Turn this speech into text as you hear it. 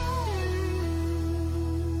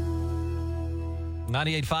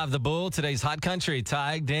98.5 The Bull, today's Hot Country.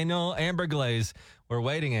 Tig, Daniel, Amber Glaze. We're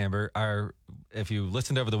waiting, Amber. If you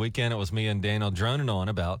listened over the weekend, it was me and Daniel droning on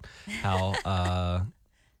about how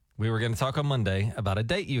we were going to talk on Monday about a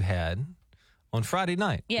date you had on Friday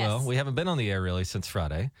night. Yes. Well, we haven't been on the air really since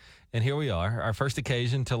Friday. And here we are, our first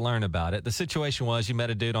occasion to learn about it. The situation was you met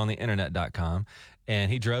a dude on the internet.com and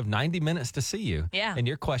he drove 90 minutes to see you. Yeah. And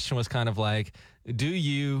your question was kind of like, do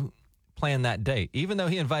you plan that date? Even though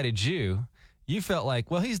he invited you, you felt like,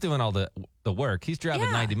 well, he's doing all the work. He's driving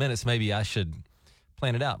 90 minutes. Maybe I should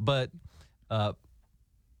plan it out. But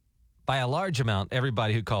by a large amount,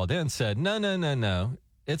 everybody who called in said, no.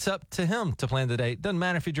 It's up to him to plan the date. Doesn't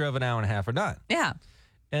matter if he drove an hour and a half or not. Yeah.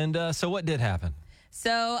 And so what did happen?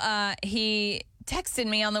 So he texted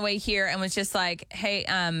me on the way here and was just like, hey,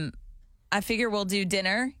 I figure we'll do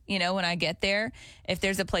dinner, when I get there. If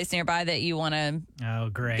there's a place nearby that you want to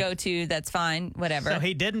go to, that's fine, whatever. So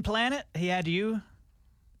he didn't plan it? He had you?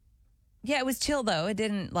 Yeah, it was chill, though.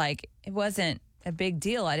 It wasn't a big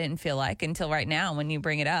deal, I didn't feel like, until right now when you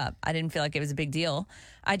bring it up. I didn't feel like it was a big deal.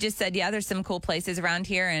 I just said, yeah, there's some cool places around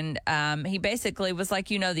here. And he basically was like,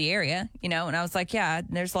 the area, and I was like, yeah,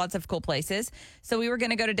 there's lots of cool places. So we were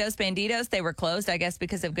going to go to Dos Banditos. They were closed, I guess,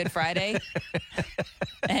 because of Good Friday.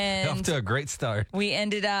 And off to a great start. We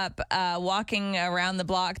ended up walking around the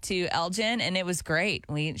block to Elgin, and it was great.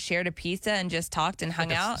 We shared a pizza and just talked and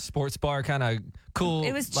hung out. Sports bar, kind of cool.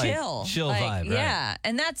 It was chill. Chill vibe, right? Yeah,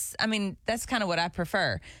 and that's kind of what I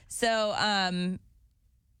prefer. So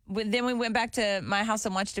then we went back to my house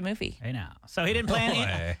and watched a movie. Hey, now. So he didn't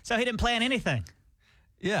plan. So he didn't plan anything.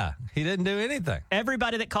 Yeah, he didn't do anything.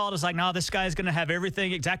 Everybody that called was like, no, this guy's going to have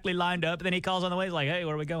everything exactly lined up. And then he calls on the way. He's like, hey,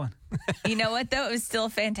 where are we going? You know what, though? It was still a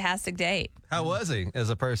fantastic date. How was he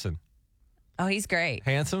as a person? Oh, he's great.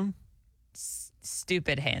 Handsome?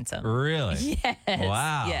 Stupid handsome. Really? Yes.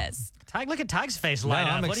 Wow. Yes. Tig, look at Tig's face light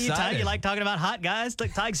up. I'm What are you, Tig? You like talking about hot guys?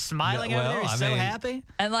 Look, Tig's smiling over there. He's so happy.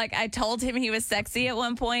 And I told him he was sexy at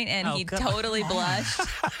one point, and he totally blushed.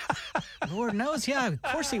 Lord knows, yeah, of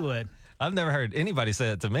course he would. I've never heard anybody say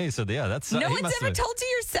that to me, so yeah, that's... No one's ever told you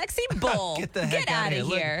you're sexy, bull. Get out of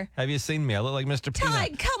here. Look, have you seen me? I look like Mr. Peanut.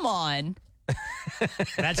 Tig, come on.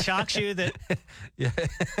 That shocks you that... Yeah.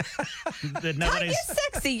 That nobody's... Tig is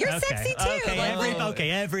sexy. You're sexy, too.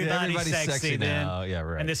 Okay, everybody's sexy now. then. Yeah,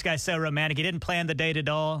 right. And this guy's so romantic. He didn't plan the date at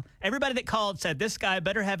all. Everybody that called said, this guy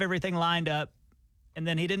better have everything lined up. And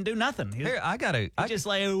then he didn't do nothing. Here, just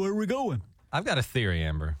like, oh, where are we going? I've got a theory,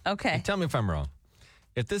 Amber. Okay. Tell me if I'm wrong.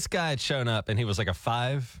 If this guy had shown up and he was like a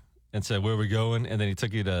 5 and said, where are we going? And then he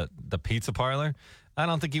took you to the pizza parlor, I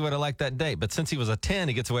don't think he would have liked that date. But since he was a 10,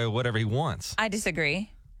 he gets away with whatever he wants. I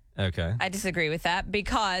disagree. Okay. I disagree with that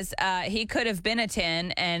because he could have been a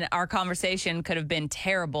 10 and our conversation could have been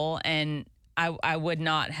terrible and I would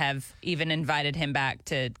not have even invited him back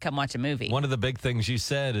to come watch a movie. One of the big things you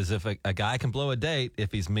said is if a guy can blow a date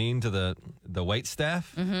if he's mean to the wait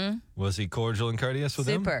staff. Mm-hmm. Was he cordial and courteous with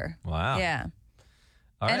them? Super. Wow. Yeah.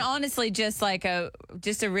 All right. And honestly, just a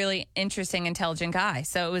really interesting, intelligent guy.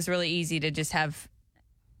 So it was really easy to just have.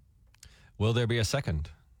 Will there be a second?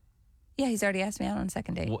 Yeah, he's already asked me out on a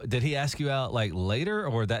second date. Did he ask you out later,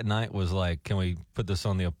 or that night was like, can we put this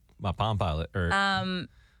on my Palm Pilot? Or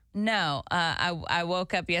no, I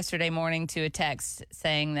woke up yesterday morning to a text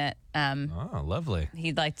saying that oh, lovely.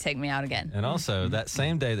 He'd like to take me out again. And also, that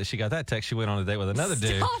same day that she got that text, she went on a date with another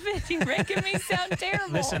dude. Stop it. You're making me sound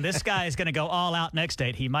terrible. Listen, this guy is going to go all out next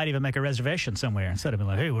date. He might even make a reservation somewhere instead of being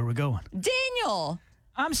like, hey, where are we going? Daniel.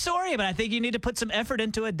 I'm sorry, but I think you need to put some effort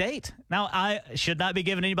into a date. Now, I should not be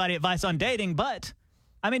giving anybody advice on dating, but,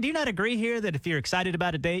 do you not agree here that if you're excited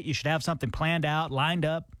about a date, you should have something planned out, lined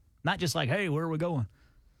up, not just like, hey, where are we going?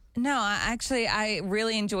 No, I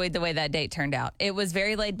really enjoyed the way that date turned out. It was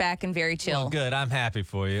very laid back and very chill. Well, good. I'm happy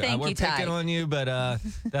for you. Thank we're you, Ty. picking on you, but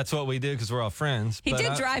that's what we do because we're all friends. He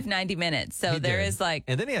did drive 90 minutes, so there is And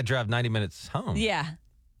then he had to drive 90 minutes home. Yeah.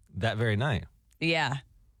 That very night. Yeah.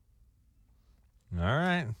 All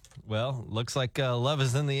right. Well, looks like love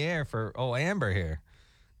is in the air for Amber here.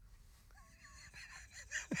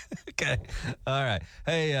 Okay. All right.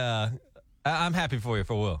 Hey, I'm happy for you,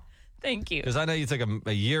 for Will. Thank you. Because I know you took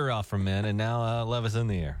a year off from men, and now love is in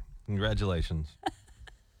the air. Congratulations.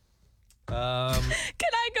 Can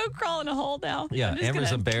I go crawl in a hole now? Yeah,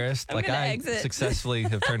 Amber's embarrassed. I'm gonna exit. Successfully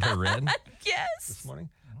have turned her red yes. this morning.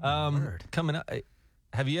 Coming up,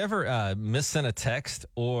 have you ever missent a text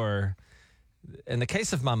or... In the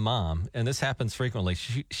case of my mom, and this happens frequently,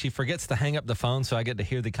 she forgets to hang up the phone, so I get to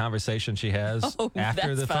hear the conversation she has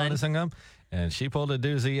after the phone is hung up. And she pulled a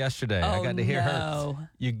doozy yesterday. I got to hear her.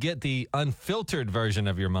 You get the unfiltered version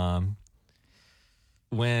of your mom.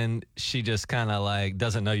 when she just kind of like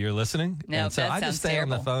doesn't know you're listening. No, and so that I sounds just stayed on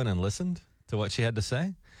the terrible. phone and listened to what she had to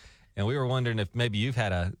say. And we were wondering if maybe you've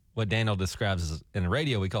had what Daniel describes as in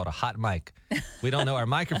radio, we call it a hot mic. We don't know our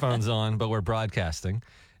microphone's on, but we're broadcasting.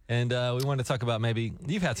 And we wanted to talk about maybe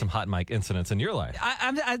you've had some hot mic incidents in your life.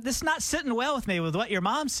 This is not sitting well with me with what your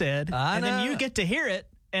mom said. And then know. you get to hear it.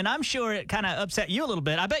 And I'm sure it kind of upset you a little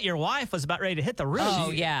bit. I bet your wife was about ready to hit the roof.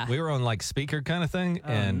 Oh, yeah. We were on like speaker kind of thing.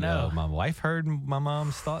 And no. my wife heard my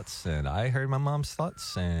mom's thoughts and I heard my mom's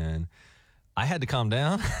thoughts. And I had to calm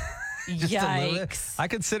down. Just a little bit. Yikes. I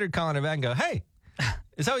considered calling her back and go, hey,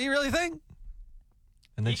 is that what you really think?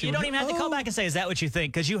 And then You don't even have to call back and say, is that what you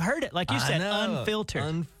think? Because you heard it, like you said, unfiltered.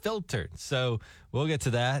 Unfiltered. So we'll get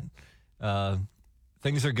to that.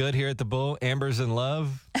 Things are good here at the Bull. Amber's in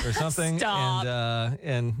love or something. Stop.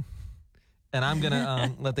 And I'm going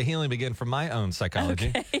to let the healing begin from my own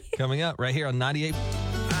psychology. Okay. Coming up right here on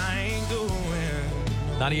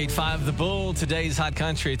 98.5 The Bull, today's Hot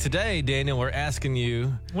Country. Today, Daniel, we're asking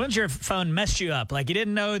you. When's your phone messed you up? Like you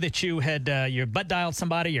didn't know that you had you butt dialed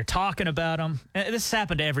somebody. You're talking about them. This has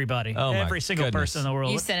happened to everybody. Oh, my Every single goodness. person in the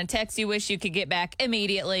world. You sent a text you wish you could get back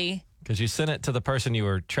immediately. Because you sent it to the person you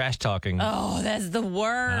were trash talking. Oh, that's the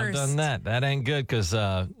worst. I've done that. That ain't good because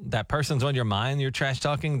that person's on your mind. You're trash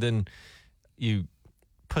talking. Then you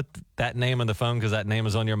put that name on the phone because that name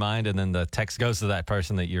is on your mind. And then the text goes to that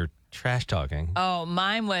person that you're trash talking. Oh,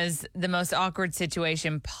 mine was the most awkward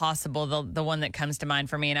situation possible, the one that comes to mind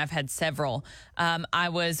for me, and I've had several. I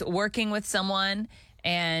was working with someone,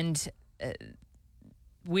 and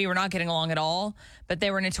we were not getting along at all, but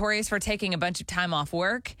they were notorious for taking a bunch of time off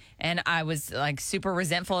work, and I was like super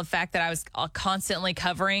resentful of the fact that I was constantly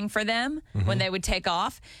covering for them when they would take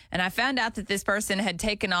off. And I found out that this person had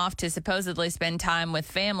taken off to supposedly spend time with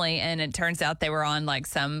family, and it turns out they were on like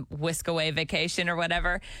some whisk away vacation or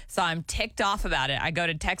whatever. So I'm ticked off about it. I go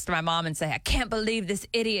to text my mom and say, I can't believe this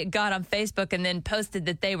idiot got on Facebook and then posted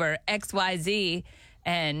that they were XYZ,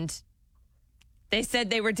 and they said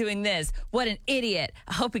they were doing this. What an idiot.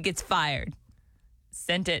 I hope he gets fired.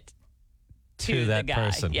 Sent it to that the guy.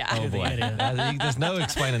 person. Yeah. Oh, boy. There's no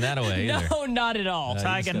explaining that away either. No, not at all.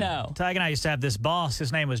 Tig and I used to have this boss.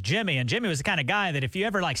 His name was Jimmy, and Jimmy was the kind of guy that if you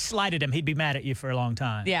ever like slighted him, he'd be mad at you for a long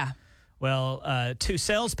time. Yeah. Well, two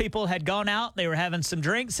salespeople had gone out. They were having some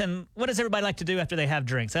drinks, and what does everybody like to do after they have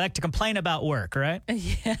drinks? They like to complain about work, right?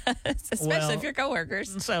 Yes, especially if you're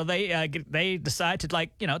coworkers. So they decide to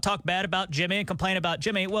talk bad about Jimmy and complain about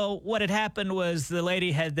Jimmy. Well, what had happened was the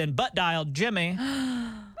lady had then butt dialed Jimmy,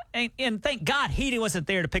 and thank God he wasn't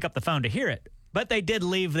there to pick up the phone to hear it. But they did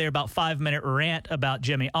leave their about 5-minute rant about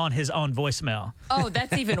Jimmy on his own voicemail. Oh,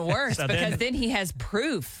 that's even worse So because then he has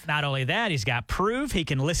proof. Not only that, he's got proof. He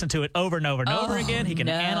can listen to it over and over and over again. He can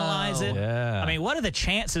no. analyze it. Yeah. I mean, what are the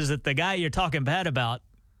chances that the guy you're talking bad about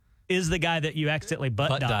is the guy that you accidentally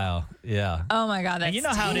butt dial? Yeah. Oh, my God. That's And you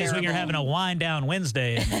know how it is when you're having a wind down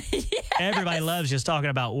Wednesday. And everybody loves just talking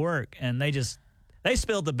about work, and they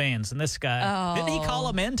spilled the beans. And this guy, didn't he call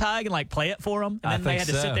him in, Tig, and play it for him? And I then they think had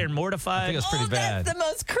to sit so. there and I mortified. think it's pretty bad. That's the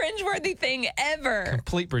most cringeworthy thing ever.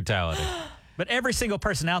 Complete brutality. But every single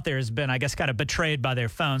person out there has been, I guess, kind of betrayed by their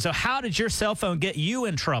phone. So how did your cell phone get you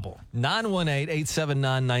in trouble?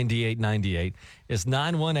 918-879-9898. It's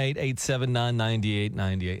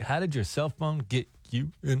 918-879-9898. How did your cell phone get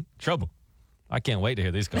you in trouble? I can't wait to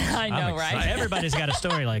hear these calls. I know, I'm right? excited. Everybody's got a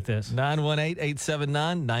story like this.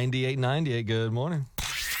 918-879-9898. Good morning.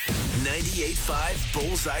 98.5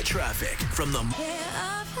 Bullseye Traffic from the...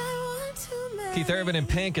 Keith Urban and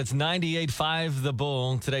Pink, it's 98.5 The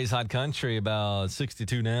Bull. Today's Hot Country, about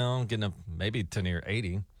 62 now, getting up maybe to near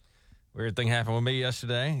 80. Weird thing happened with me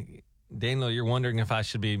yesterday. Daniel, you're wondering if I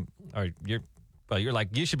should be, or you're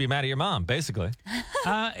like, you should be mad at your mom, basically.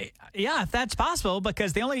 Yeah, if that's possible,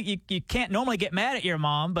 because you can't normally get mad at your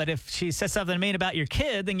mom, but if she says something mean about your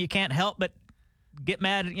kid, then you can't help but get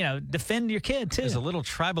mad, defend your kid too. There's a little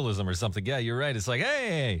tribalism or something. Yeah, you're right. It's like,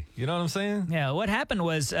 hey, you know what I'm saying? Yeah, what happened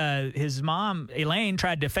was his mom, Elaine,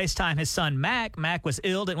 tried to FaceTime his son, Mac. Mac was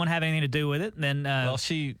ill, didn't want to have anything to do with it. And then,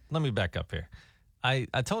 let me back up here. I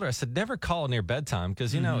told her, I said, never call near bedtime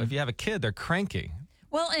because, if you have a kid, they're cranky.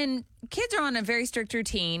 Well, and kids are on a very strict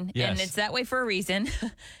routine, Yes. and it's that way for a reason.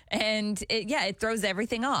 And it throws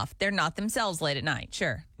everything off. They're not themselves late at night,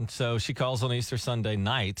 sure. And so she calls on Easter Sunday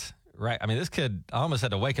night, right? I mean, this kid, I almost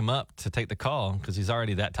had to wake him up to take the call because he's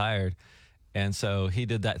already that tired. And so he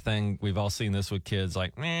did that thing. We've all seen this with kids,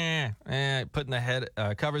 like, putting the head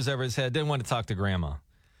covers over his head, didn't want to talk to grandma.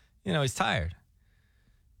 He's tired.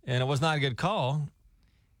 And it was not a good call.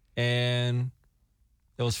 And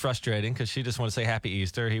it was frustrating because she just wanted to say Happy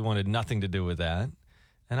Easter. He wanted nothing to do with that.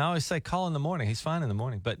 And I always say, call in the morning. He's fine in the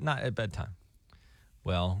morning, but not at bedtime.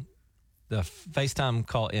 Well, the FaceTime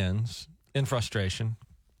call ends in frustration.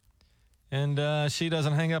 And she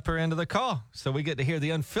doesn't hang up her end of the call. So we get to hear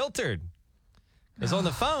the unfiltered. Because on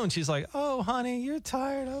the phone, she's like, oh, honey, you're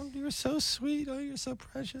tired. Oh, you're so sweet. Oh, you're so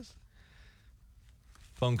precious.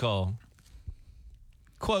 Phone call.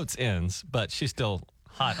 Quotes ends, but she's still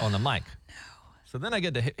hot on the mic. No. So then I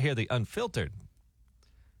get to hear the unfiltered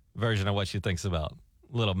version of what she thinks about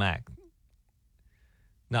Little Mac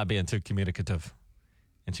not being too communicative.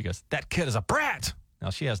 And she goes, that kid is a brat. Now,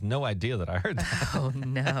 she has no idea that I heard that. Oh,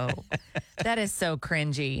 no. That is so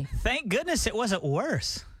cringy. Thank goodness it wasn't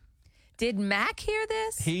worse. Did Mac hear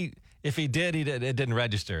this? If he did, it didn't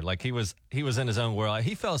register. Like he was in his own world.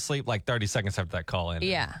 He fell asleep like 30 seconds after that call ended.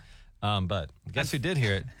 Yeah. But guess who did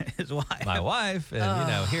hear it? His wife. My wife.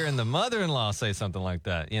 And, hearing the mother-in-law say something like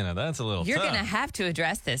that, that's a little You're tough. going to have to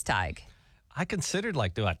address this, Tig. I considered,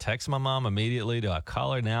 do I text my mom immediately? Do I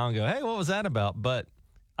call her now and go, hey, what was that about? But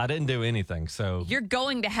I didn't do anything, so. You're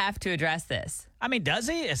going to have to address this. I mean, does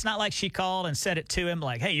he? It's not like she called and said it to him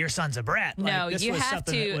like, hey, your son's a brat. No, this you was have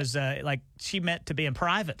something to. that was she meant to be in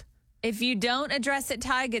private. If you don't address it,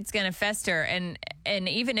 Tig, it's going to fester. And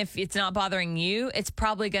even if it's not bothering you, it's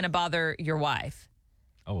probably going to bother your wife.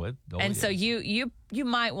 So you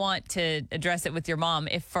might want to address it with your mom,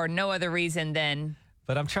 if for no other reason than.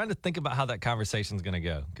 But I'm trying to think about how that conversation's going to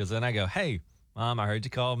go. Because then I go, hey, Mom, I heard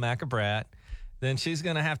you call Mac a brat. Then she's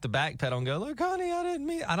going to have to backpedal and go, look, honey, I didn't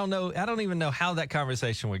mean. I don't know. I don't even know how that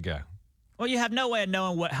conversation would go. Well, you have no way of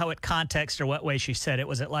knowing how it context or what way she said it.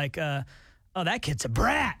 Was it like, oh, that kid's a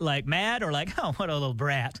brat, like mad, or like, oh, what a little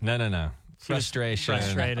brat? No. Frustration.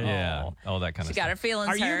 Frustrated. Yeah. All that kind of She stuff. got her feelings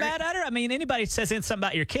Are you hurt. mad at her? I mean, anybody says something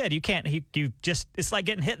about your kid, you can't. It's like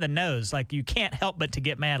getting hit in the nose. Like you can't help but to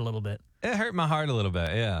get mad a little bit. It hurt my heart a little bit.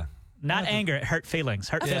 Yeah. Not anger. It hurt feelings.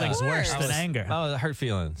 Hurt feelings course. worse than anger. Oh, it hurt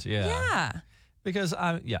feelings. Yeah. Yeah. Because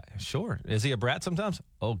sure. Is he a brat sometimes?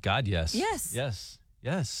 Oh God, yes. Yes.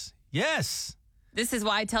 Yes. This is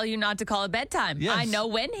why I tell you not to call it bedtime. Yes. I know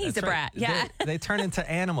when he's That's a brat. right. Yeah. They turn into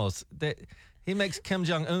animals. He makes Kim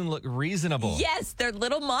Jong-un look reasonable. Yes, they're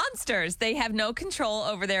little monsters. They have no control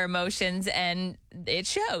over their emotions, and it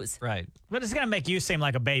shows. Right. But it's going to make you seem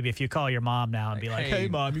like a baby if you call your mom now and be like, Hey. hey,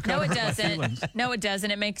 Mom, you No, kind it of hurt my feelings. doesn't. No, it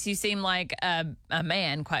doesn't. It makes you seem like a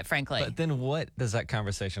man, quite frankly. But then what does that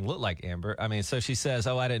conversation look like, Amber? I mean, so she says,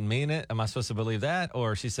 oh, I didn't mean it. Am I supposed to believe that?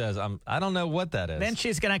 Or she says, I don't know what that is. Then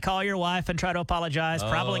she's going to call your wife and try to apologize.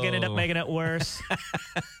 Probably going to end up making it worse.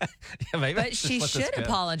 Yeah, maybe But that's she just what should this goes.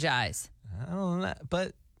 apologize. I don't know.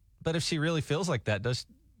 But if she really feels like that, does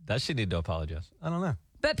she need to apologize? I don't know.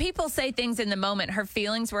 But people say things in the moment. Her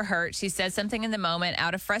feelings were hurt. She said something in the moment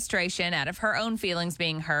out of frustration, out of her own feelings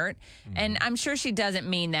being hurt. And I'm sure she doesn't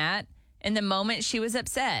mean that. In the moment, she was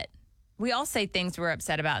upset. We all say things we're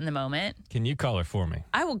upset about in the moment. Can you call her for me?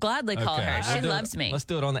 I will gladly call her. We'll She do it- loves me. Let's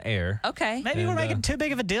do it on the air. Okay. Maybe we're making too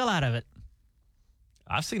big of a deal out of it.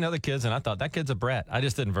 I've seen other kids, and I thought that kid's a brat. I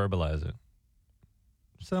just didn't verbalize it.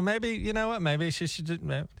 So maybe, you know what? Maybe she should,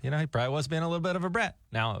 he probably was being a little bit of a brat.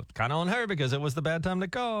 Now, kind of on her because it was the bad time to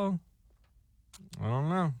call. I don't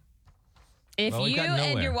know. If Well, we you got and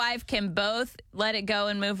nowhere. your wife can both let it go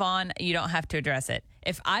and move on, you don't have to address it.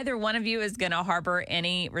 If either one of you is going to harbor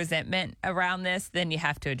any resentment around this, then you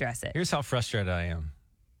have to address it. Here's how frustrated I am.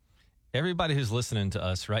 Everybody who's listening to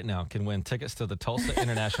us right now can win tickets to the Tulsa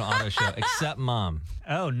International Auto Show, except Mom.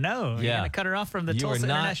 Oh, no. You're Yeah. going to cut her off from the You Tulsa are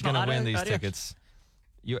not International going to Auto win these Audio- tickets.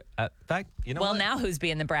 In fact, you know Well, what? now who's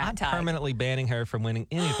being the brat I'm type? permanently banning her from winning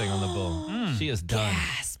anything on the bull. She is done.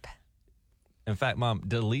 Gasp. In fact, Mom,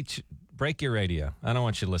 break your radio. I don't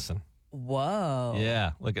want you to listen. Whoa.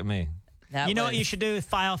 Yeah, look at me. That You know was- what you should do?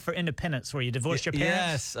 File for independence where you divorce your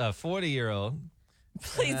parents. Yes, a 40-year-old.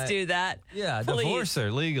 Please do that. Yeah, Please. divorce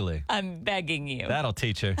her legally. I'm begging you. That'll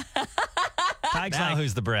teach her. Tig's Now like,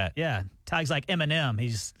 who's the brat? yeah, Tig's like Eminem.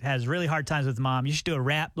 He's has really hard times with mom. You should do a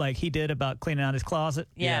rap like he did about cleaning out his closet.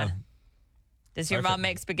 yeah. Yeah. Does your Perfect. mom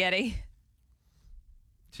make spaghetti?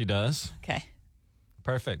 She does. Okay.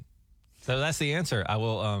 Perfect. So that's the answer. I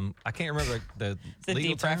will. I can't remember the It's a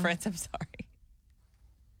legal deep term, reference. I'm sorry.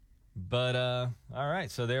 but all right.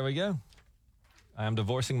 So there we go. I am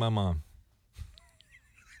divorcing my mom.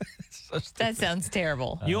 So stupid. That sounds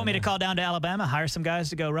terrible. You want me to call down to Alabama, hire some guys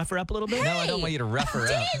to go rough her up a little bit? No, I don't want you to rough her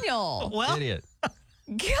up. Daniel. Well, Idiot.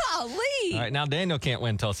 Golly. All right, now Daniel can't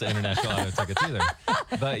win Tulsa International Auto tickets either,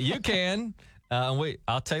 but you can.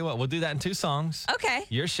 I'll tell you what. We'll do that in 2 songs. Okay.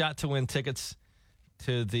 Your shot to win tickets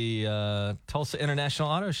to the Tulsa International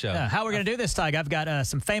Auto Show. how we're going to do this, Tig, I've got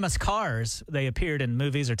some famous cars. They appeared in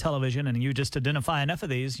movies or television, and you just identify enough of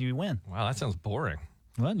these, you win. Wow, that sounds boring.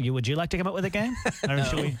 Well, would you like to come up with a game? Or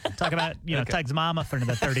should we talk about, Tug's mama for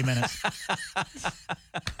another 30 minutes?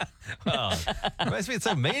 Oh, reminds me, it's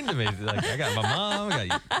so mean to me. Like, I got my mom, I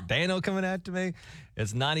got Daniel coming after me.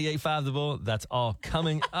 It's 98.5 The Bull. That's all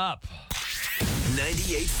coming up.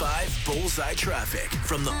 98.5 Bullseye Traffic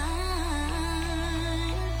from the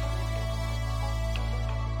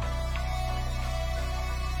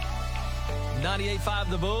 98.5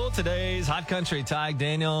 The Bull. Today's Hot Country. Ty,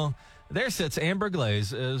 Daniel. There sits Amber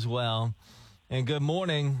Glaze as well. And good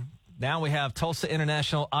morning. Now we have Tulsa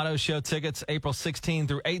International Auto Show tickets April 16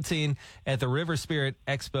 through 18 at the River Spirit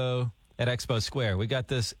Expo at Expo Square. We got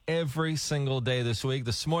this every single day this week.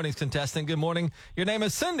 This morning's contestant, good morning. Your name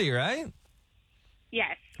is Cindy, right?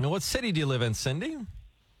 Yes. Now, what city do you live in, Cindy?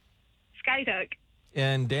 Skyhook.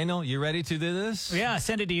 And Daniel, you ready to do this? Yeah,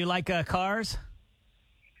 Cindy, do you like cars?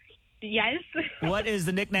 Yes. What is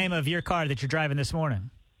the nickname of your car that you're driving this morning?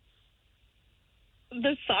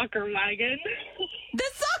 The soccer wagon. The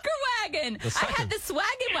soccer wagon. I had the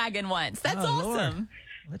swaggin' wagon once. That's Oh, Lord. awesome.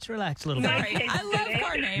 Let's relax a little bit. Sorry. I love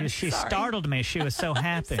car names. She Sorry. startled me. She was so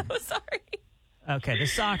happy. So sorry. Okay, the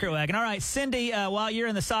soccer wagon. All right, Cindy, while you're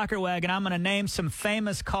in the soccer wagon, I'm going to name some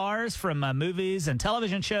famous cars from movies and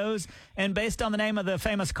television shows. And based on the name of the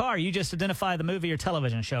famous car, you just identify the movie or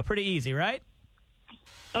television show. Pretty easy, right?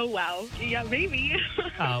 Oh, wow. Yeah, maybe.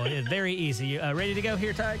 Oh, very easy. Ready to go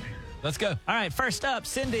here, Ty? Let's go. All right, first up,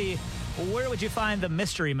 Cindy, where would you find the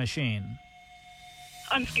Mystery Machine?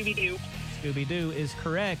 On Scooby-Doo. Scooby-Doo is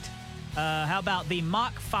correct. How about the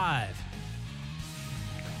Mach 5?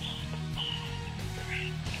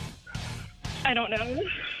 I don't know.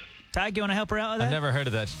 Ty, you want to help her out with that? I've never heard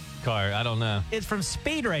of that car. I don't know. It's from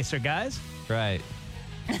Speed Racer, guys. Right.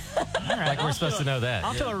 Like we're supposed to know that.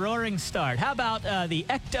 Off to a roaring start. How about the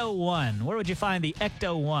Ecto 1? Where would you find the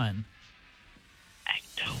Ecto 1?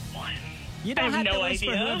 Ecto 1. You don't I have have to no list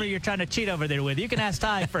for idea. whoever you're trying to cheat over there with. You can ask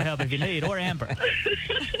Ty for help if you need, or Amber.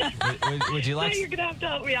 Would you like... You're going to have to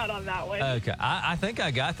help me out on that one. Okay, I think I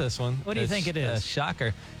got this one. What do you think it is?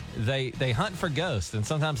 Shocker. They hunt for ghosts, and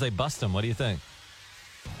sometimes they bust them. What do you think?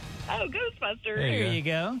 Oh, Ghostbusters. There There you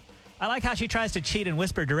go. I like how she tries to cheat and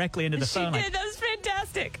whisper directly into the She phone. did. That was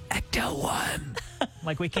fantastic. Ecto 1.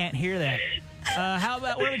 Like we can't hear that. How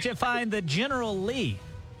about, where would you find the General Lee?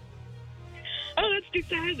 Oh, that's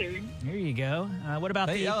Dukes of Hazzard. There you go. What about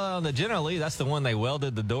The General Lee, that's the one they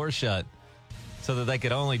welded the door shut so that they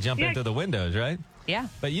could only jump in Yeah. through the windows, right? Yeah.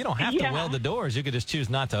 But you don't have to Yeah. weld the doors. You could just choose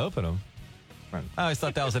not to open them. I always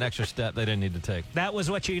thought that was an extra step they didn't need to take. That was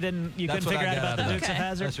what you couldn't That's figure what I out got about out the of that. Dukes of Okay.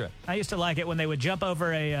 Hazzard? That's right. I used to like it when they would jump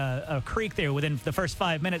over a creek there within the first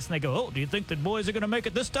 5 minutes, and they go, "Oh, do you think the boys are going to make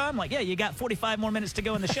it this time?" Like, yeah, you got 45 more minutes to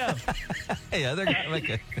go in the show. Yeah, they're going to make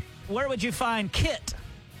it. Where would you find Kit?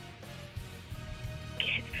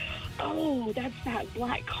 Oh, that's that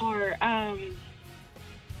black car.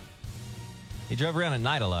 He drove around at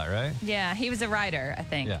night a lot, right? Yeah, he was a writer, I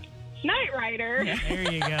think. Yeah. Knight Rider.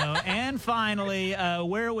 There you go. And finally,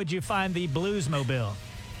 where would you find the Bluesmobile?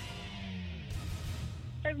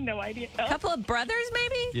 I have no idea. A couple of brothers,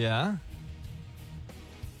 maybe? Yeah.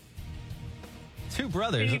 Two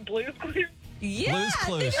brothers. Maybe Blues Clues. Yeah. Blue's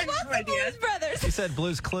Clues. Did you want the Blues Brothers? He said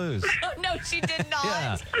Blue's Clues. Oh, no, she did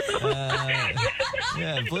not. Yeah.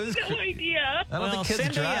 Yeah, Blue's No Clues. idea. I don't Well, think kids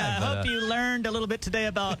Cindy, drive. I but, hope you learned a little bit today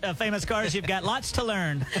about famous cars. You've got lots to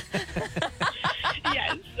learn.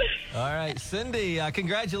 Yes. All right, Cindy,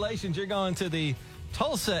 congratulations. You're going to the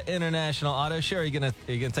Tulsa International Auto Show. Are you gonna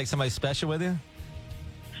take somebody special with you?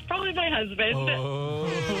 Probably my husband. Oh.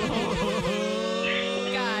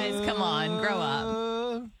 Guys, come on, grow up.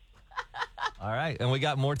 All right, and we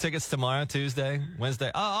got more tickets tomorrow, Tuesday,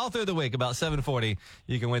 Wednesday, all through the week, about 7:40.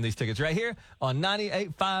 You can win these tickets right here on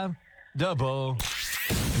 98.5 The Bull.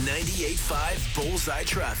 98.5 Bullseye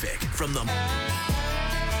Traffic from the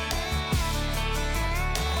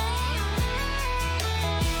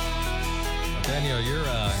Daniel, you're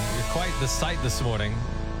quite the sight this morning.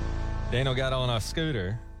 Daniel got on a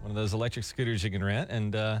scooter, one of those electric scooters you can rent,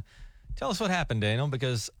 and tell us what happened, Daniel,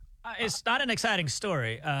 because It's not an exciting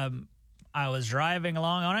story. I was driving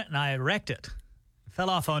along on it, and I wrecked it. Fell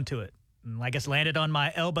off onto it. And I guess landed on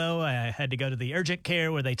my elbow. I had to go to the urgent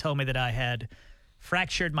care where they told me that I had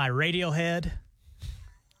fractured my radial head.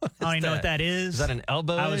 I don't even know what that is. Is that an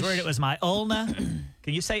elbow? I was worried it was my ulna.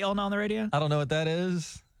 Can you say ulna on the radio? I don't know what that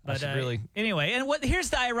is. I should really. Anyway, and here's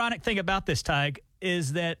the ironic thing about this, Tig,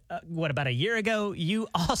 is that, about a year ago, you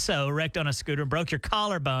also wrecked on a scooter and broke your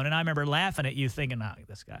collarbone. And I remember laughing at you thinking, oh,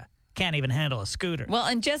 this guy. can't even handle a scooter. Well,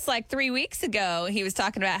 and just like 3 weeks ago, he was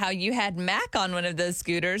talking about how you had Mac on one of those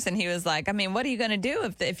scooters, and he was like, I mean, what are you going to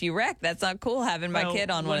do if you wreck? That's not cool having my kid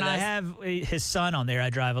on one of those. When I have his son on there, I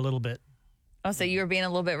drive a little bit. Oh, so you were being a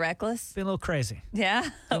little bit reckless? Being a little crazy. Yeah?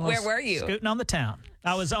 Where were you? Scooting on the town.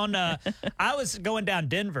 I was on, I was going down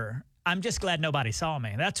Denver. I'm just glad nobody saw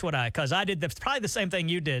me. That's what because I did probably the same thing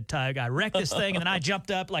you did, Tug. I wrecked this thing, and then I jumped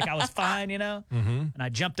up like I was fine, Mm-hmm. And I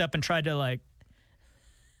jumped up and tried to, like,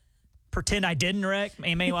 pretend I didn't wreck.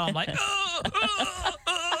 Meanwhile, I'm like,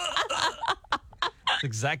 That's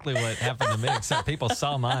exactly what happened to me, except people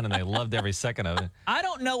saw mine and they loved every second of it. I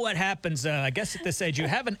don't know what happens. I guess at this age, you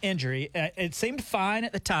have an injury. It seemed fine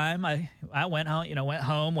at the time. I went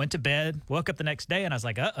home, went to bed, woke up the next day, and I was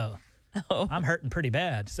like, uh-oh, I'm hurting pretty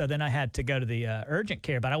bad. So then I had to go to the urgent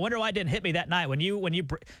care. But I wonder why it didn't hit me that night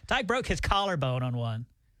Ty broke his collarbone on one.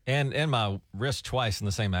 And my wrist twice in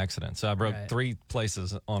the same accident. So I broke 3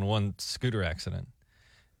 places on one scooter accident.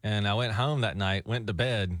 And I went home that night, went to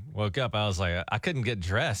bed, woke up. I was like, I couldn't get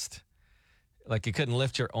dressed. Like you couldn't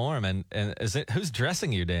lift your arm. And who's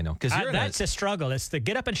dressing you, Daniel? Because that's a struggle. It's the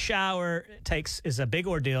get up and shower is a big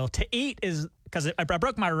ordeal. To eat is because I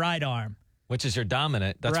broke my right arm. Which is your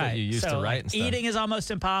dominant. That's what you use to write and stuff. Eating is almost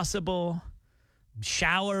impossible.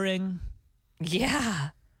 Showering. Yeah.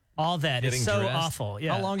 All that is so dressed. Awful.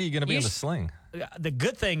 Yeah. How long are you going to be in the sling? The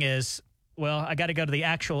good thing is, well, I got to go to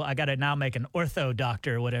I got to now make an ortho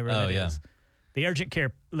doctor or whatever that is. The urgent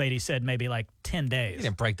care lady said maybe like 10 days. You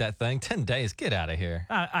didn't break that thing. 10 days. Get out of here.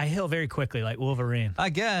 I heal very quickly like Wolverine. I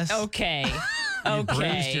guess. Okay. You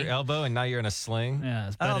bruised your elbow and now you're in a sling.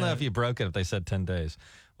 Yeah, I don't know if you broke it if they said 10 days.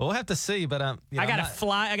 Well, we'll have to see, but I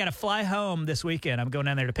gotta fly home this weekend. I'm going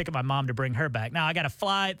down there to pick up my mom to bring her back. Now I gotta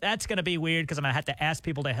fly. That's gonna be weird because I'm gonna have to ask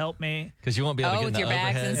people to help me because you won't be able to get in with the your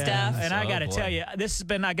bags overhead. and stuff. And I gotta tell you, this has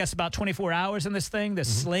been, I guess, about 24 hours in this thing.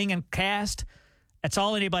 This sling and cast. That's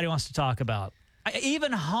all anybody wants to talk about.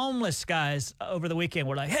 Even homeless guys over the weekend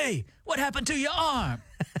were like, "Hey, what happened to your arm?"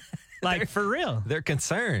 Like, for real. They're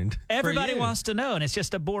concerned. Everybody wants to know, and it's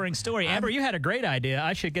just a boring story. Amber, you had a great idea.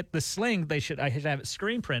 I should get the sling. I should have it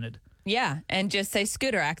screen printed. Yeah, and just say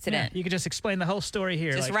scooter accident. Yeah, you could just explain the whole story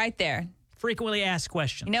here. Just right there. Frequently asked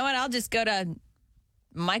questions. You know what? I'll just go to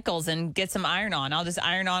Michael's and get some iron on. I'll just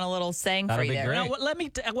iron on a little saying That'd for you be there.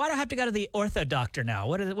 great. Now, why do I have to go to the ortho doctor now?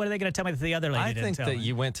 What are they going to tell me that the other lady didn't tell me? I think that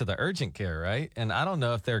you went to the urgent care, right? And I don't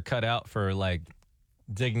know if they're cut out for, like,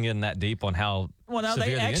 digging in that deep on how no, severe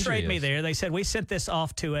they the injury x-rayed me is. there. They said, we sent this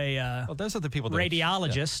off to a Well, those are the people that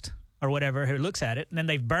radiologist or whatever who looks at it. And then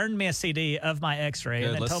they've burned me a CD of my x-ray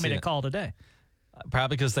and then told me to call today.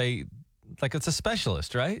 Probably because it's a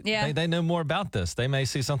specialist, right? Yeah. They know more about this. They may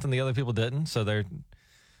see something the other people didn't, so they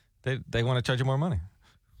want to charge you more money.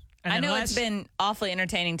 And I know it's been awfully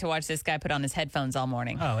entertaining to watch this guy put on his headphones all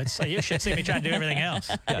morning. Oh, you should see me try to do everything else.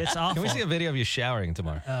 It's awful. Can we see a video of you showering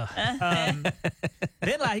tomorrow?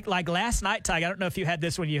 Then, like last night, Ty, I don't know if you had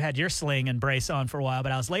this when you had your sling and brace on for a while,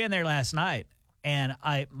 but I was laying there last night and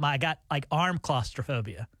I got like arm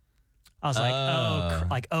claustrophobia. I was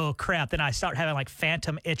like, oh crap. Then I start having like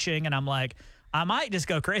phantom itching, and I'm like, I might just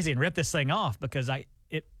go crazy and rip this thing off because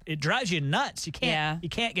it drives you nuts. You can't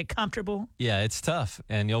get comfortable. Yeah, it's tough,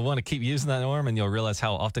 and you'll want to keep using that arm, and you'll realize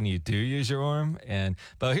how often you do use your arm.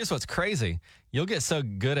 But here's what's crazy: you'll get so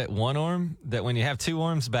good at one arm that when you have 2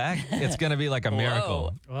 arms back, it's going to be like a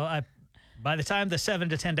miracle. Well, by the time the 7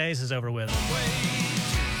 to 10 days is over with.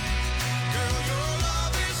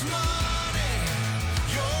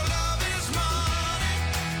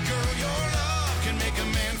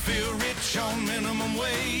 On minimum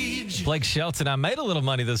wage. Blake Shelton, I made a little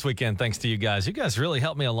money this weekend thanks to you guys. You guys really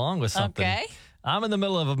helped me along with something. Okay. I'm in the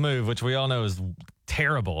middle of a move, which we all know is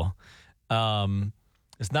terrible.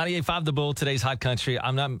 It's 98.5 The Bull, today's hot country.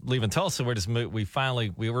 I'm not leaving Tulsa. We're just we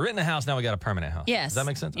were in a house, now we got a permanent house. Yes. Does that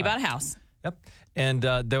make sense? You bought a house. Yep. And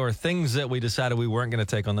there were things that we decided we weren't going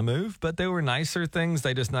to take on the move, but they were nicer things.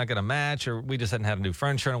 They just not going to match, or we just hadn't had new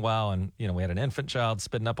furniture in a while, and we had an infant child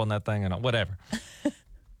spitting up on that thing and whatever.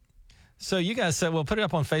 So you guys said, well, put it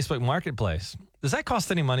up on Facebook Marketplace. Does that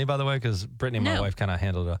cost any money, by the way? Because Brittany, my wife, kind of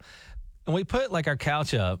handled it. And we put like our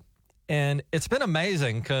couch up, and it's been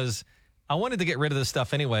amazing because I wanted to get rid of this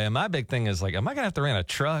stuff anyway. And my big thing is like, am I going to have to rent a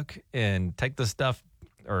truck and take this stuff,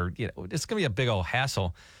 or it's going to be a big old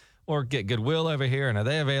hassle, or get Goodwill over here, and are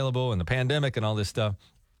they available, and the pandemic and all this stuff.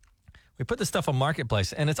 We put this stuff on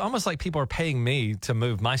Marketplace, and it's almost like people are paying me to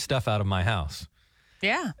move my stuff out of my house.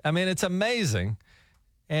 Yeah. I mean, it's amazing.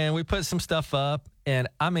 And we put some stuff up, and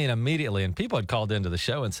I mean, immediately, and people had called into the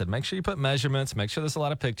show and said, make sure you put measurements, make sure there's a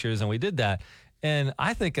lot of pictures, and we did that. And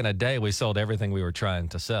I think in a day we sold everything we were trying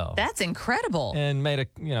to sell. That's incredible. And made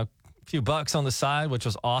few bucks on the side, which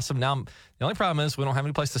was awesome. Now, the only problem is we don't have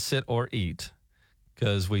any place to sit or eat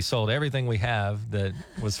because we sold everything we have that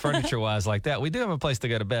was furniture-wise like that. We do have a place to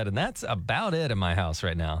go to bed, and that's about it in my house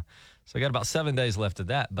right now. So I got about 7 days left of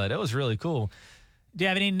that, but it was really cool. Do you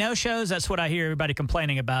have any no-shows? That's what I hear everybody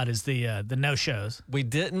complaining about is the no-shows. We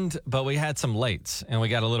didn't, but we had some lates, and we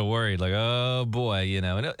got a little worried, like, oh, boy,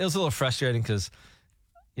 and it was a little frustrating because,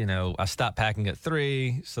 I stopped packing at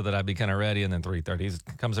 3 so that I'd be kind of ready, and then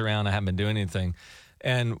 3:30 comes around. I haven't been doing anything.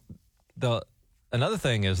 And another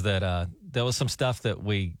thing is that there was some stuff that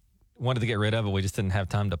we wanted to get rid of, but we just didn't have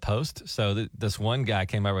time to post. So this one guy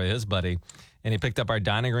came over with his buddy, and he picked up our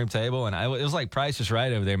dining room table, and it was like Price is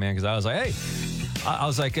Right over there, man, because I was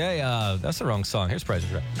like, hey, that's the wrong song. Here's Price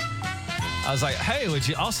is Right. I was like, hey, would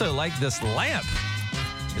you also like this lamp?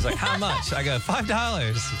 He's like, how much? I go,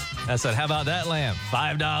 $5. I said, how about that lamp?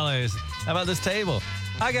 $5. How about this table?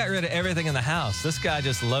 I got rid of everything in the house. This guy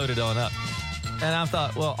just loaded on up. And I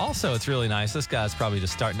thought, well, also, it's really nice. This guy's probably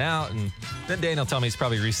just starting out. And then Daniel told me he's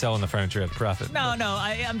probably reselling the furniture at a profit. No,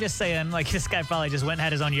 I'm just saying, this guy probably just went and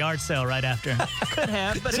had his own yard sale right after. Could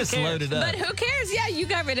have, but just who cares? loaded up. But who cares? Yeah, you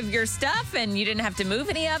got rid of your stuff and you didn't have to move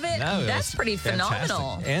any of it. No, That's pretty fantastic.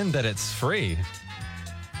 phenomenal. And that it's free.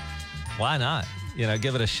 Why not?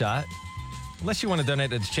 Give it a shot. Unless you want to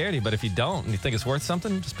donate it to charity, but if you don't and you think it's worth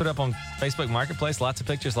something, just put it up on Facebook Marketplace. Lots of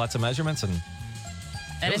pictures, lots of measurements, and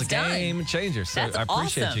it was it's a done. game changer. So That's I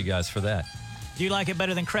appreciate awesome. you guys for that. Do you like it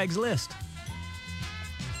better than Craigslist?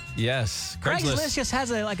 Yes. Craigslist just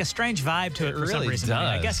has a strange vibe to it for some really reason.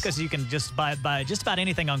 I does. guess because you can just buy just about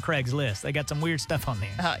anything on Craigslist. They got some weird stuff on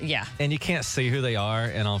there. Yeah. And you can't see who they are.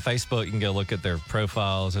 And on Facebook, you can go look at their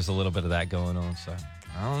profiles. There's a little bit of that going on. So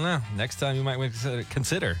I don't know. Next time you might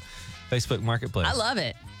consider Facebook Marketplace. I love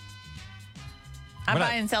it. I We're buy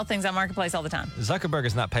not- and sell things on Marketplace all the time. Zuckerberg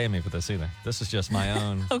is not paying me for this either. This is just my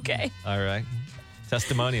own. Okay. All right.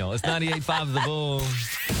 Testimonial. It's 98.5 The Bull.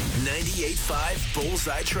 98.5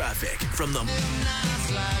 Bullseye Traffic from the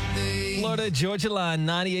Florida, Georgia line,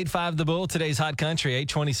 98.5 The Bull. Today's hot country,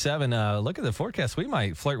 827. Look at the forecast. We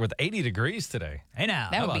might flirt with 80 degrees today. Hey now.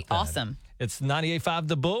 That How would be about that? awesome. It's 98.5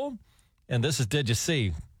 The Bull, and this is Did You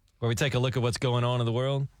See, where we take a look at what's going on in the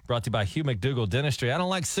world. Brought to you by Hugh McDougall Dentistry. I don't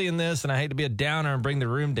like seeing this, and I hate to be a downer and bring the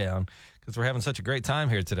room down because we're having such a great time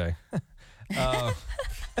here today. What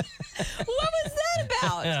was that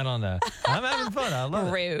about? I don't know. I'm having fun. I love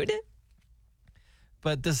it. Rude.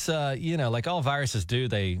 But this, like all viruses do,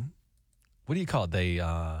 what do you call it? They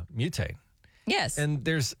mutate. Yes. And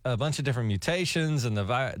there's a bunch of different mutations, and the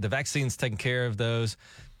vaccine's taking care of those.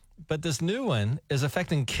 But this new one is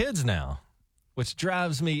affecting kids now, which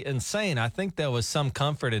drives me insane. I think there was some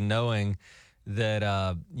comfort in knowing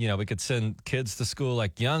that, we could send kids to school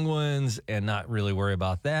like young ones and not really worry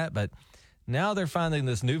about that. But now they're finding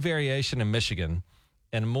this new variation in Michigan,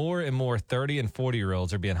 and more 30 and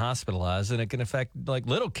 40-year-olds are being hospitalized, and it can affect like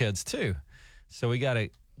little kids too. So we got to,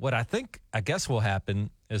 I guess will happen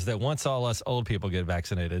is that once all us old people get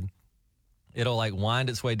vaccinated, it'll like wind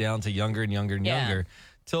its way down to younger and younger and Yeah. younger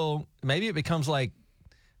till maybe it becomes like,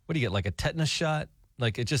 what do you get? Like a tetanus shot?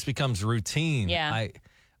 Like it just becomes routine. Yeah.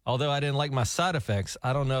 Although I didn't like my side effects,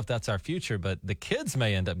 I don't know if that's our future, but the kids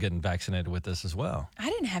may end up getting vaccinated with this as well. I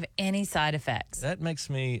didn't have any side effects. That makes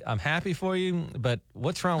me, I'm happy for you, but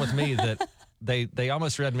what's wrong with me that they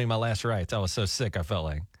almost read me my last rites? I was so sick, I felt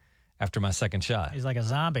like, after my second shot. He's like a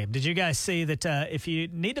zombie. Did you guys see that if you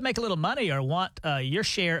need to make a little money or want your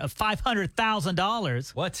share of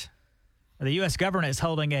 $500,000, What? the U.S. government is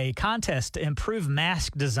holding a contest to improve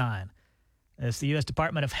mask design. It's the U.S.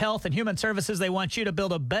 Department of Health and Human Services. They want you to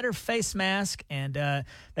build a better face mask, and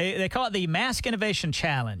they call it the Mask Innovation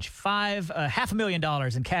Challenge.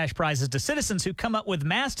 $500,000 in cash prizes to citizens who come up with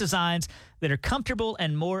mask designs that are comfortable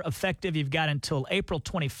and more effective. You've got until April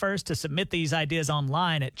 21st to submit these ideas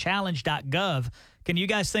online at challenge.gov. Can you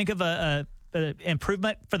guys think of a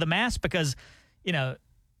improvement for the mask? Because,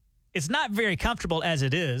 it's not very comfortable as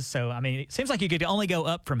it is. So, it seems like you could only go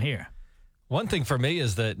up from here. One thing for me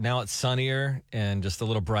is that now it's sunnier and just a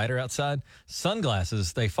little brighter outside.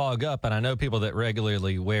 Sunglasses, they fog up, and I know people that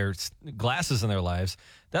regularly wear glasses in their lives.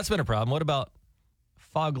 That's been a problem. What about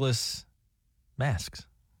fogless masks?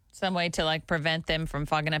 Some way to prevent them from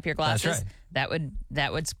fogging up your glasses. That's right.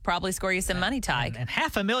 That would probably score you some money, Ty. And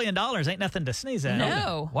 $500,000 ain't nothing to sneeze at.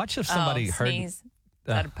 No. Watch if somebody heard. Sneeze. Is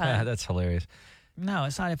that a pun? That's hilarious. No,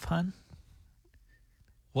 it's not a pun.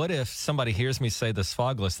 What if somebody hears me say this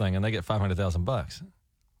fogless thing and they get $500,000?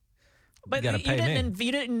 But gotta pay me.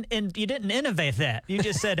 you didn't innovate that. You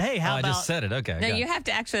just said, "Hey, how I about?" just said it. Okay. No, got you it. have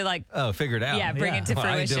to actually Oh, figure it out. bring it to Well,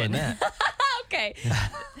 I ain't fruition. doing that. Okay.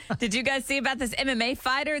 Did you guys see about this MMA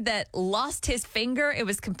fighter that lost his finger? It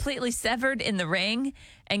was completely severed in the ring.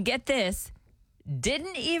 And get this,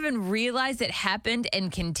 didn't even realize it happened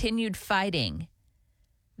and continued fighting.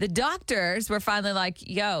 The doctors were finally like,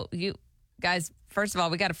 yo, you guys, first of all,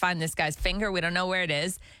 we got to find this guy's finger. We don't know where it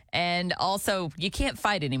is. And also, you can't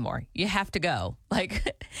fight anymore. You have to go.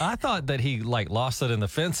 Like, I thought that he lost it in the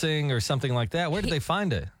fencing or something like that. Where did they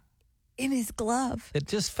find it? in his glove. It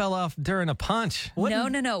just fell off during a punch. No,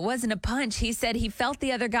 it wasn't a punch. He said he felt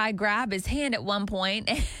the other guy grab his hand at one point.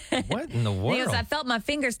 What in the world? He goes, I felt my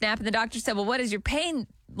finger snap, and the doctor said, well, what is your pain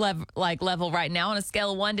level right now on a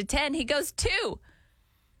scale of 1 to 10? He goes, 2.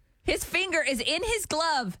 His finger is in his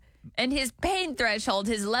glove, and his pain threshold,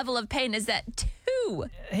 his level of pain is at 2.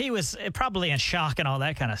 He was probably in shock and all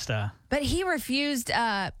that kind of stuff. But he refused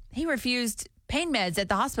pain meds at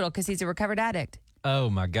the hospital because he's a recovered addict. Oh,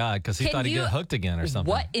 my God, because he thought he'd get hooked again or something.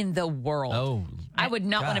 What in the world? Oh, I would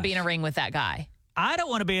not want to be in a gosh. ring with that guy. I don't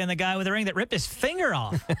want to be in the guy with the ring that ripped his finger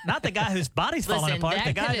off. Not the guy whose body's falling Listen, apart. that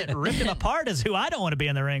The guy that ripped him apart is who I don't want to be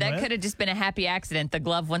in the ring That with. could have just been a happy accident. The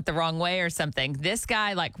glove went the wrong way or something. This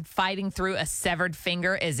guy, fighting through a severed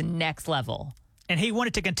finger is next level. And he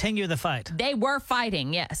wanted to continue the fight. They were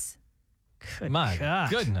fighting, yes. Good My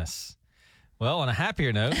gosh. goodness. Well, on a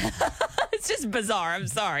happier note, It's just bizarre. I'm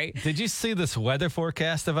sorry. did you see this weather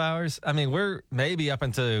forecast of ours? I mean, we're maybe up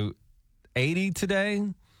into 80 today.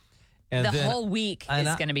 And The then, whole week and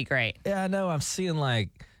is I- going to be great. Yeah, I know. I'm seeing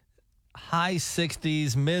high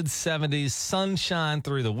 60s, mid 70s, sunshine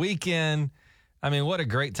through the weekend. I mean, what a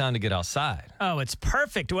great time to get outside. Oh, it's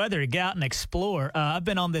perfect weather to get out and explore. I've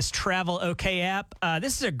been on this Travel OK app.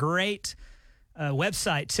 This is a great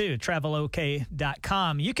website, too,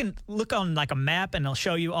 travelok.com. You can look on a map, and it'll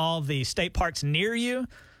show you all the state parks near you.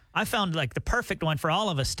 I found the perfect one for all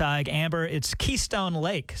of us, Tig, Amber. It's Keystone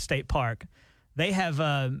Lake State Park. They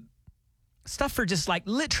have stuff for just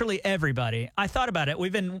literally everybody. I thought about it.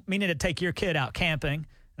 We've been meaning to take your kid out camping.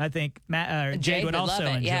 I think Jade would also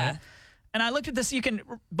love it, enjoy yeah. it. And I looked at this. You can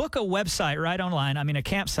book a website right online. I mean, a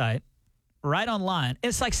campsite right online.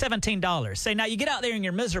 It's $17. Say, now you get out there and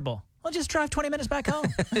you're miserable. Well, just drive 20 minutes back home.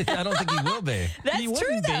 I don't think you will be. That's You true,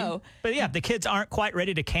 wouldn't be. though. But yeah, if the kids aren't quite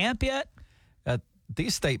ready to camp yet.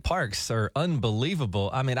 These state parks are unbelievable.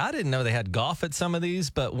 I mean, I didn't know they had golf at some of these,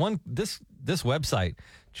 but this website,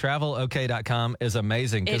 travelok.com, is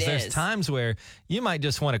amazing because It there's is. times where you might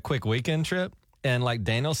just want a quick weekend trip. And like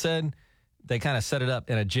Daniel said, they kind of set it up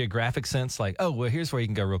in a geographic sense, oh, well, here's where you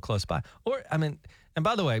can go real close by. Or, I mean, and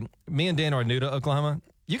by the way, me and Dan are new to Oklahoma.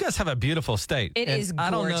 You guys have a beautiful state. It and is I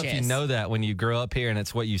don't know if you gorgeous. know that when you grow up here and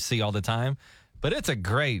it's what you see all the time, but it's a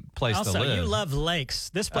great place to Also, live. you love lakes.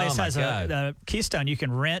 This place Oh, my has God. a Keystone. You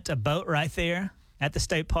can rent a boat right there at the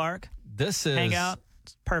state park, This is hang out.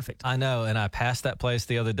 It's perfect. I know, and I passed that place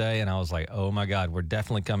the other day, and I was like, oh, my God, we're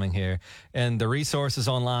definitely coming here. And the resources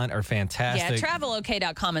online are fantastic. Yeah,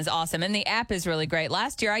 travelok.com is awesome, and the app is really great.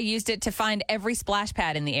 Last year, I used it to find every splash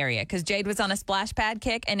pad in the area because Jade was on a splash pad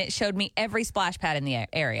kick, and it showed me every splash pad in the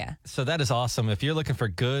area. So that is awesome. If you're looking for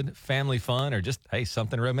good family fun or just, hey,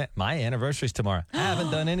 something romantic, my anniversary's tomorrow. I haven't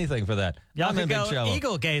done anything for that. Y'all I'm could in big go trouble.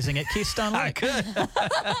 eagle gazing at Keystone I Lake. could.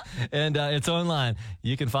 And it's online.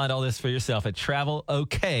 You can find all this for yourself at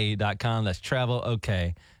travelok.com. That's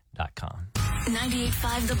travelok.com.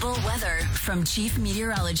 98.5 The Bull Weather from Chief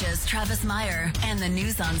Meteorologist Travis Meyer and the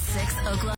News on 6 Oklahoma.